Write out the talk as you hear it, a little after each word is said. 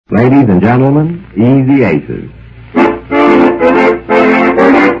Ladies and gentlemen, Easy Aces.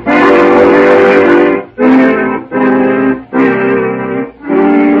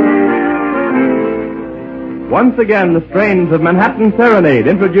 Once again, the strains of Manhattan Serenade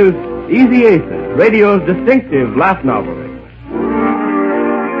introduce Easy Aces, radio's distinctive laugh novelty.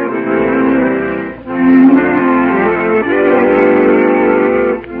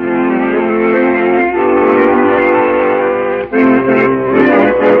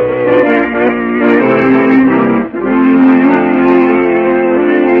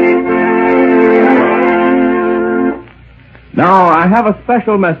 Now, I have a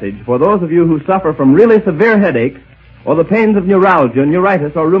special message for those of you who suffer from really severe headaches or the pains of neuralgia,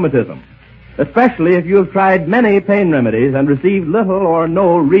 neuritis, or rheumatism, especially if you have tried many pain remedies and received little or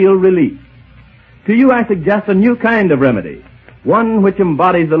no real relief. To you, I suggest a new kind of remedy, one which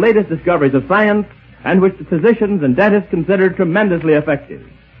embodies the latest discoveries of science and which the physicians and dentists consider tremendously effective.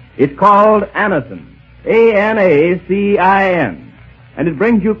 It's called Anacin, A-N-A-C-I-N, and it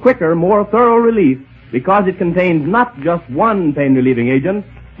brings you quicker, more thorough relief because it contains not just one pain-relieving agent,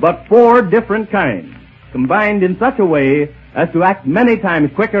 but 4 different kinds, combined in such a way as to act many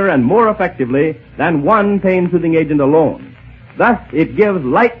times quicker and more effectively than one pain-soothing agent alone. Thus, it gives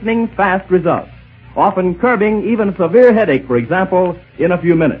lightning-fast results, often curbing even a severe headache, for example, in a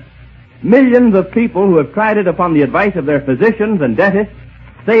few minutes. Millions of people who have tried it upon the advice of their physicians and dentists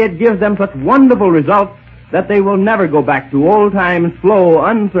say it gives them such wonderful results that they will never go back to old-time, slow,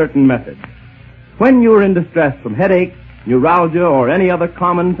 uncertain methods. When you are in distress from headache, neuralgia, or any other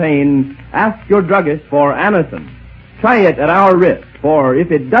common pain, ask your druggist for Anacin. Try it at our risk, for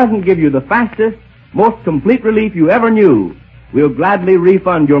if it doesn't give you the fastest, most complete relief you ever knew, we'll gladly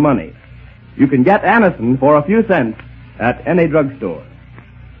refund your money. You can get Anacin for a few cents at any drugstore.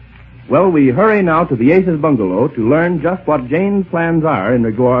 Well, we hurry now to the Aces bungalow to learn just what Jane's plans are in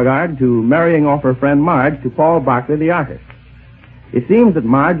regard to marrying off her friend Marge to Paul Barkley, the artist. It seems that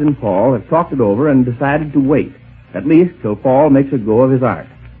Marge and Paul have talked it over and decided to wait, at least till Paul makes a go of his art.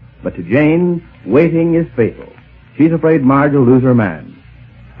 But to Jane, waiting is fatal. She's afraid Marge will lose her man.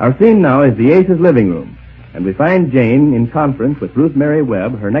 Our scene now is the Aces' living room, and we find Jane in conference with Ruth Mary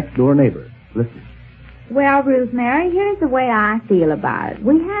Webb, her next-door neighbor. Listen. Well, Ruth Mary, here's the way I feel about it.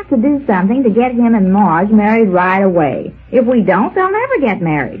 We have to do something to get him and Marge married right away. If we don't, they'll never get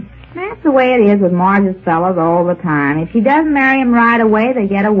married. That's the way it is with Marge's fellows all the time. If she doesn't marry him right away, they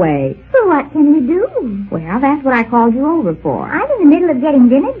get away. So what can we do? Well, that's what I called you over for. I'm in the middle of getting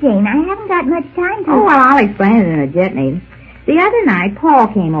dinner, Jane. I haven't got much time to... Oh, well, I'll explain it in a jitney. The other night,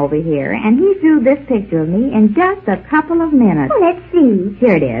 Paul came over here, and he drew this picture of me in just a couple of minutes. Oh, let's see.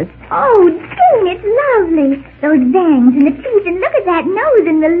 Here it is. Oh, Jane, it's lovely. Those bangs and the teeth, and look at that nose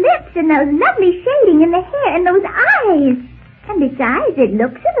and the lips and those lovely shading in the hair and those eyes. And besides, it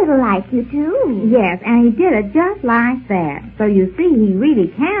looks a little like you, too. Yes, and he did it just like that. So you see, he really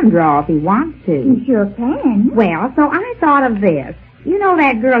can draw if he wants to. He sure can. Well, so I thought of this. You know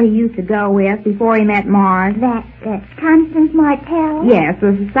that girl he used to go with before he met Marge? That Constance Martell? Yes,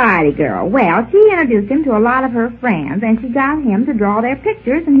 the society girl. Well, she introduced him to a lot of her friends, and she got him to draw their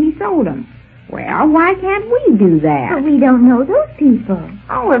pictures, and he sold them. Well, why can't we do that? But we don't know those people.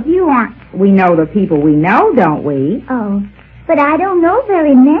 Oh, if you aren't... We know the people we know, don't we? Oh, but I don't know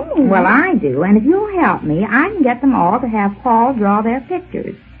very many. Well, I do, and if you'll help me, I can get them all to have Paul draw their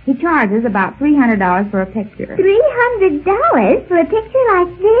pictures. He charges about $300 for a picture. $300 for a picture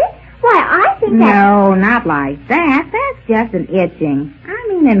like this? Why, I think that... No, not like that. That's just an etching. I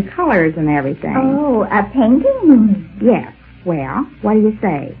mean in colors and everything. Oh, a painting? Yes. Well, what do you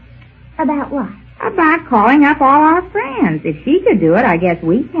say? About what? About calling up all our friends. If she could do it, I guess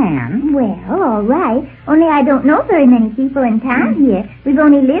we can. Well, all right. Only I don't know very many people in town here. We've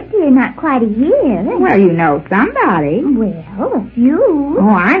only lived here not quite a year. Well, you know somebody. Well, a few. Oh,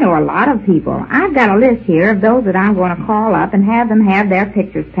 I know a lot of people. I've got a list here of those that I'm going to call up and have them have their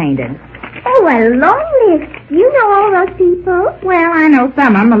pictures painted. Oh, a long list. You know all those people? Well, I know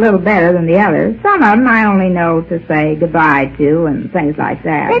some of them a little better than the others. Some of them I only know to say goodbye to and things like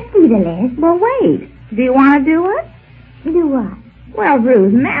that. Let's see the list. Well, wait. Do you want to do it? Do what? Well,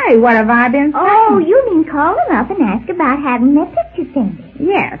 Ruth Mary, what have I been saying? Oh, you mean call them up and ask about having their pictures painted?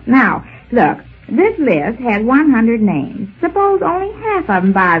 Yes. Now, look, this list has 100 names. Suppose only half of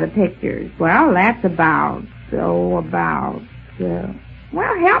them buy the pictures. Well, that's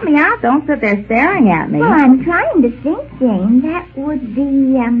Well, help me out. Don't sit there staring at me. Well, I'm trying to think, Jane. That would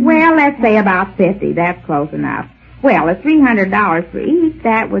be, Well, let's say about 50. That's close enough. Well, at $300 for each,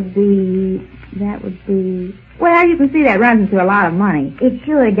 that would be... Well, you can see that runs into a lot of money. It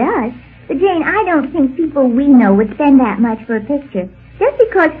sure does. But, Jane, I don't think people we know would spend that much for a picture. Just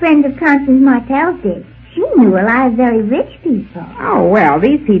because friends of Constance Martell's did. She knew a lot of very rich people. Oh, well,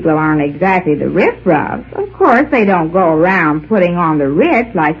 these people aren't exactly the riff-raffs. Of course, they don't go around putting on the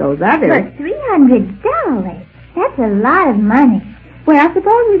rich like those others. But $300, that's a lot of money. Well,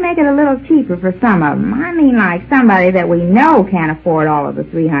 suppose we make it a little cheaper for some of them. I mean, like somebody that we know can't afford all of the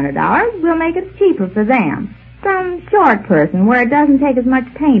 $300, we'll make it cheaper for them. Some short person where it doesn't take as much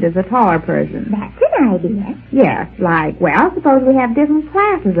paint as a taller person. That's an idea. Yes, like, well, suppose we have different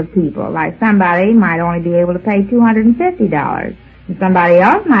classes of people. Like somebody might only be able to pay $250, and somebody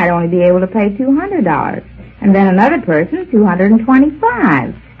else might only be able to pay $200, and then another person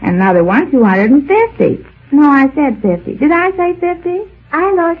 $225, and another one $250. No, I said 50. Did I say 50?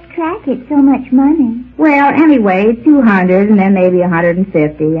 I lost track. It's so much money. Well, anyway, 200 and then maybe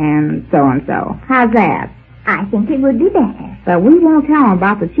 150 and so. How's that? I think it would be better. But we won't tell them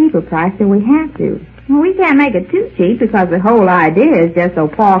about the cheaper price till we have to. Well, we can't make it too cheap because the whole idea is just so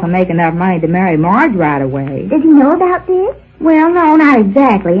Paul can make enough money to marry Marge right away. Does he know about this? Well, no, not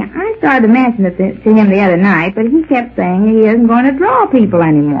exactly. I started to mention it to him the other night, but he kept saying he isn't going to draw people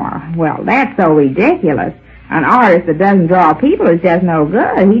anymore. Well, that's so ridiculous. An artist that doesn't draw people is just no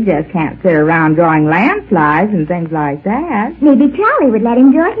good. He just can't sit around drawing landslides and things like that. Maybe Charlie would let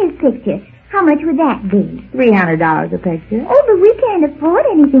him draw his picture. How much would that be? $300 a picture. Oh, but we can't afford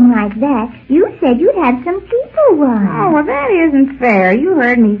anything like that. You said you'd have some people one. Oh, well, that isn't fair. You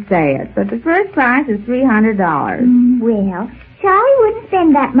heard me say it. But the first price is $300. Well, Charlie wouldn't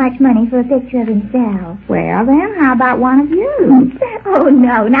spend that much money for a picture of himself. Well, then, how about one of you? Oh,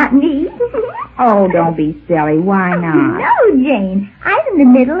 no, not me. Oh, don't be silly. Why not? No, Jane. I'm in the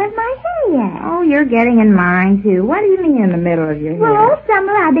middle of my hair. Oh, you're getting in mine, too. What do you mean in the middle of your Well, hair? all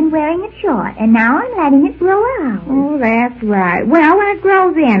summer I've been wearing it short, and now I'm letting it grow out. Oh, that's right. Well, when it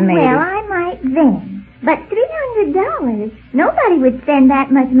grows in, maybe. Well, I might then. But $300? Nobody would spend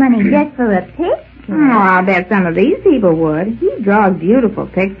that much money just for a picture. Oh, I'll bet some of these people would. He draws beautiful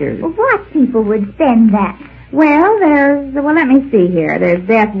pictures. What people would spend that? Well, let me see here. There's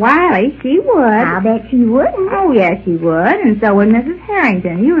Beth Wiley. She would. I'll bet she wouldn't. Oh, yes, she would. And so would Mrs.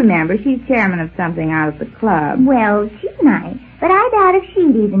 Harrington. You remember, she's chairman of something out at the club. Well, she might. But I doubt if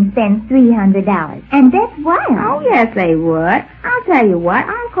she'd even spend $300. And Beth Wiley. Oh, yes, they would. I'll tell you what.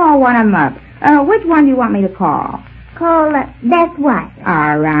 I'll call one of them up. Which one do you want me to call? Call Beth Wiley.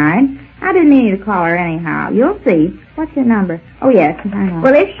 All right. I didn't mean to call her anyhow. You'll see. What's your number? Oh, yes, I know.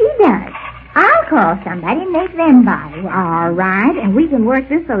 Well, if she does, I'll call somebody and make them buy it. All right, and we can work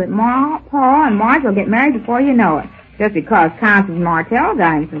this so that Paul and Marge will get married before you know it. Just because Constance Martell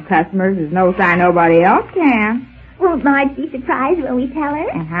got him some customers is no sign nobody else can. Won't Marge be surprised when we tell her?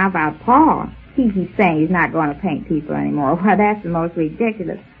 And how about Paul? He keeps saying he's not going to paint people anymore. Well, that's the most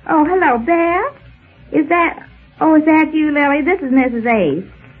ridiculous. Oh, hello, Beth. Is that you, Lily? This is Mrs. Ace.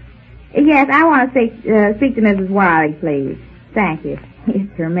 Yes, I want to speak to Mrs. Wiley, please. Thank you.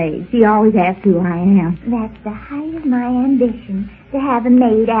 It's her maid. She always asks who I am. That's the height of my ambition, to have a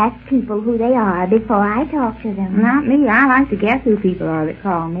maid ask people who they are before I talk to them. Not me. I like to guess who people are that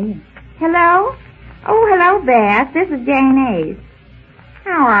call me. Hello? Oh, hello, Beth. This is Jane Ace.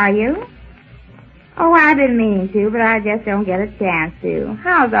 How are you? Oh, I didn't mean to, but I just don't get a chance to.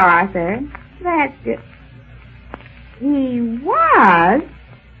 How's Arthur? That's good. He was?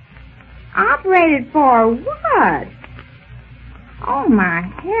 Operated for what? Oh, my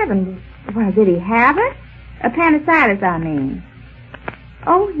heavens. Well, did he have it? Appendicitis, I mean.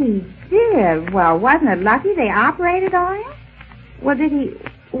 Oh, he did. Well, wasn't it lucky they operated on him? Well, did he...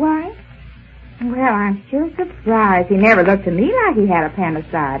 What? Well, I'm sure surprised. He never looked to me like he had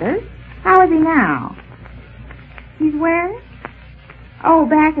appendicitis. How is he now? He's where? Oh,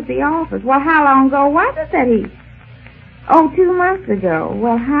 back at the office. Well, how long ago was it that he... Oh, 2 months ago.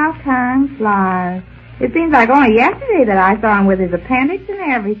 Well, how time flies. It seems like only yesterday that I saw him with his appendix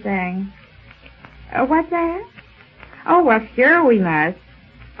and everything. What's that? Oh, well, sure we must.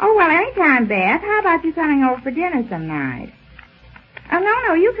 Oh, well, anytime, Beth. How about you coming over for dinner some night? Oh,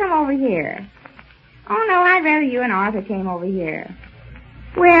 no, you come over here. Oh, no, I'd rather you and Arthur came over here.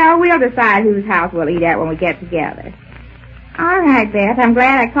 Well, we'll decide whose house we'll eat at when we get together. All right, Beth. I'm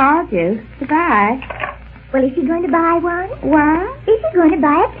glad I called you. Goodbye. Well, is she going to buy one? What? Is she going to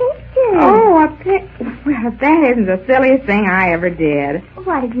buy a picture? Oh, a picture. Well, that isn't the silliest thing I ever did.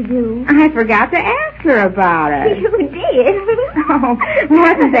 What did you do? I forgot to ask her about it. You did? Oh,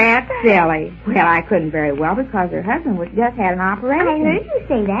 wasn't that silly? Well, I couldn't very well because her husband just had an operation. I heard you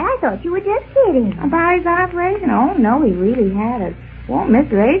say that. I thought you were just kidding. About his operation? Oh, no, he really had it. Won't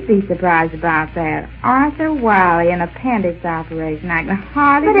Mr. Ace be surprised about that? Arthur Wiley, an appendix operation. I can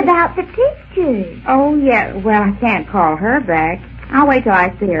hardly... But about the pictures. Oh, yeah. Well, I can't call her back. I'll wait till I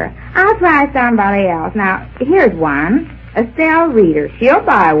see her. I'll try somebody else. Now, here's one. Estelle Reeder. She'll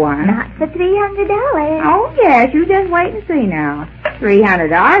buy one. Not for $300. Oh, yes. You just wait and see now.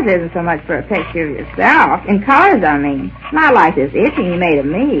 $300 isn't so much for a picture of yourself. In colors, I mean. Not like this itching you made of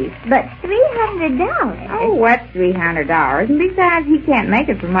me. But $300. Oh, what's $300? And besides, he can't make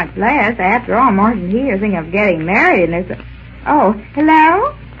it for much less. After all, Martin here is thinking of getting married, and there's a... Oh,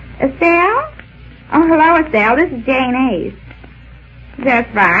 hello? Estelle? Oh, hello, Estelle. This is Jane Ace. Just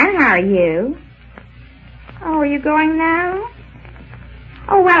fine. How are you? Oh, are you going now?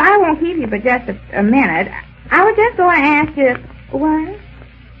 Oh, well, I won't keep you but just a minute. I was just going to ask you... What?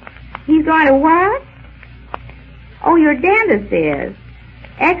 He's going to what? Oh, your dentist is.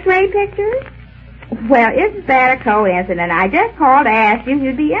 X-ray pictures? Well, isn't that a coincidence? I just called to ask you if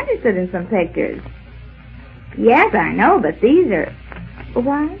you'd be interested in some pictures. Yes, I know, but these are...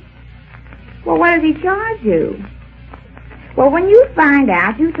 What? Well, what does he charge you? Well, when you find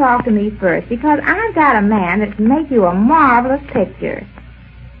out, you talk to me first, because I've got a man that can make you a marvelous picture.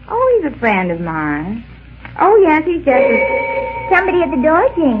 Oh, he's a friend of mine. Oh, yes, he's just... Somebody at the door,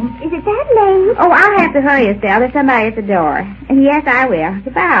 Jane. Is it that late? Oh, I'll have to hurry, Estelle. There's somebody at the door. Yes, I will.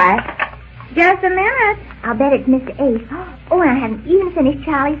 Goodbye. Just a minute. I'll bet it's Mr. Ace. Oh, and I haven't even finished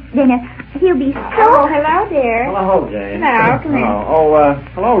Charlie's dinner. He'll be so... Oh, hello, dear. Hello, Jane. Hello, come in.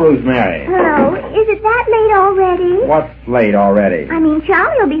 Hello, Rosemary. Hello. Is it that late already? What's late already? I mean,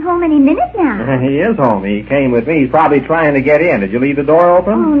 Charlie will be home any minute now. He is home. He came with me. He's probably trying to get in. Did you leave the door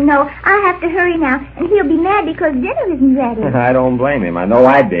open? Oh, no. I have to hurry now, and he'll be mad because dinner isn't ready. I don't blame him. I know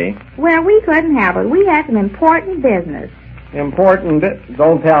I'd be. Well, we couldn't help it. We had some important business. Important?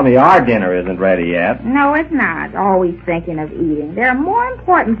 Don't tell me our dinner isn't ready yet. No, it's not. Always thinking of eating. There are more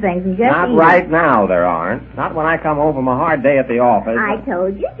important things than just Not eating. right now, there aren't. Not when I come home from a hard day at the office. I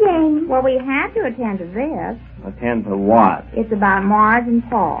told you, Jane. Well, we had to attend to this. Attend to what? It's about Marge and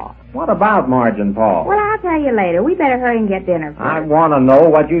Paul. What about Marge and Paul? Well, I'll tell you later. We better hurry and get dinner first. I want to know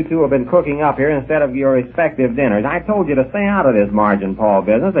what you two have been cooking up here instead of your respective dinners. I told you to stay out of this Marge and Paul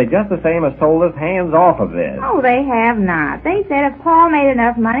business. They just the same as told us hands off of this. Oh, they have not. They said if Paul made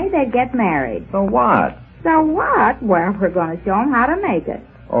enough money, they'd get married. So what? So what? Well, we're going to show them how to make it.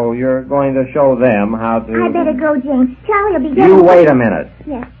 Oh, you're going to show them how to... I better go, Jane. Charlie will be getting... You wait a minute.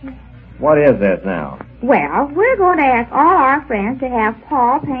 Yes. What is this now? Well, we're going to ask all our friends to have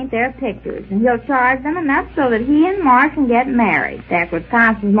Paul paint their pictures, and he'll charge them enough so that he and Marge can get married. That's what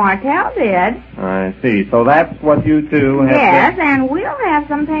Constance Martell did. I see. So that's what you two have... Yes, and we'll have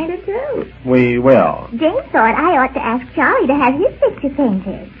some painted, too. We will. Jane thought I ought to ask Charlie to have his picture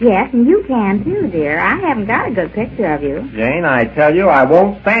painted. Yes, and you can, too, dear. I haven't got a good picture of you. Jane, I tell you, I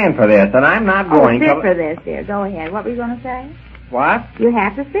won't stand for this, and I'm not going sit to... for this, dear. Go ahead. What were you going to say? What? You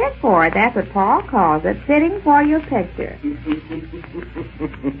have to sit for it. That's what Paul calls it, sitting for your picture.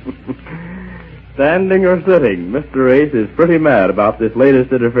 Standing or sitting, Mr. Ace is pretty mad about this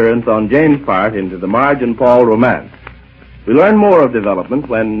latest interference on Jane's part into the Marge and Paul romance. We learn more of developments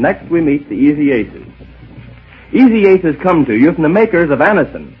when next we meet the Easy Aces. Easy Aces come to you from the makers of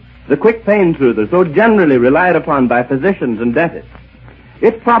Anacin, the quick pain soother so generally relied upon by physicians and dentists.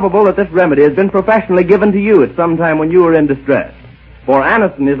 It's probable that this remedy has been professionally given to you at some time when you were in distress. For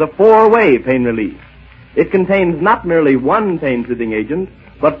Anacin is a 4-way pain relief. It contains not merely one pain-soothing agent,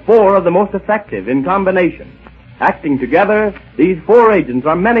 but 4 of the most effective in combination. Acting together, these 4 agents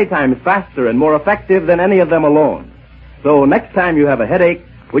are many times faster and more effective than any of them alone. So next time you have a headache,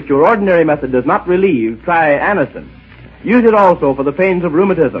 which your ordinary method does not relieve, try Anacin. Use it also for the pains of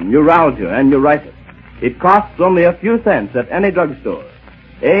rheumatism, neuralgia, and neuritis. It costs only a few cents at any drugstore.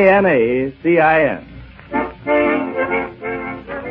 ANACIN.